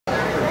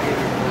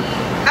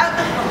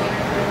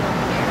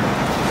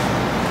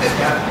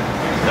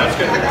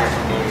got that.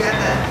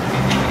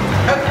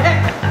 Okay.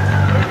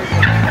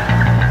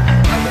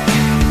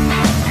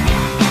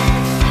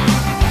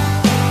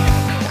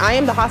 I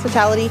am the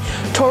hospitality,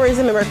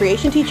 tourism, and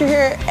recreation teacher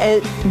here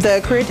at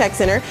the Career Tech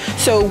Center.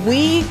 So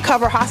we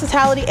cover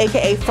hospitality,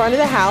 aka front of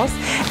the house,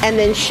 and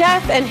then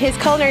chef and his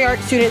culinary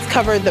arts students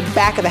cover the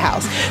back of the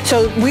house.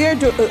 So we are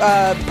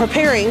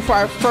preparing for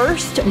our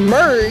first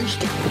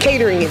merged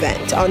catering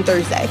event on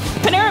Thursday.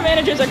 Panera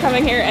managers are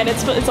coming here, and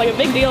it's like a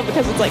big deal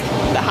because it's like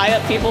the high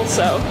up people,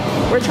 so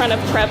we're trying to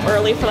prep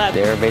early for that.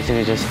 They're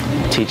basically just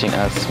teaching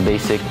us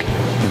basic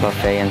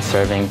buffet and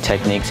serving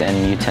techniques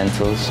and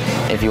utensils.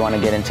 If you want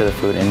to get into the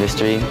food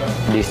industry,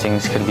 these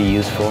things could be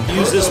useful.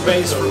 Use this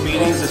space for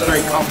meetings. It's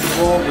very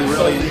comfortable. We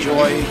really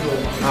enjoy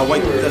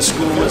what the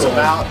school is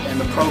about and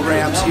the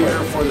programs here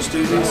for the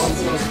students,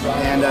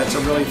 and it's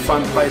a really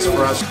fun place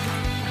for us.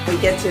 We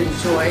get to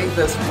enjoy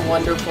this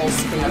wonderful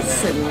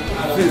space and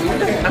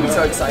food. I'm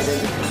so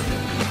excited.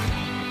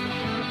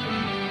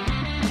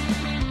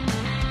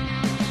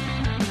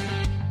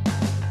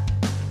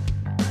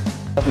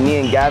 Me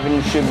and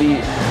Gavin should be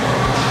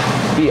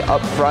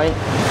up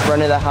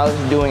front of the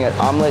house doing an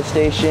omelet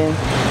station.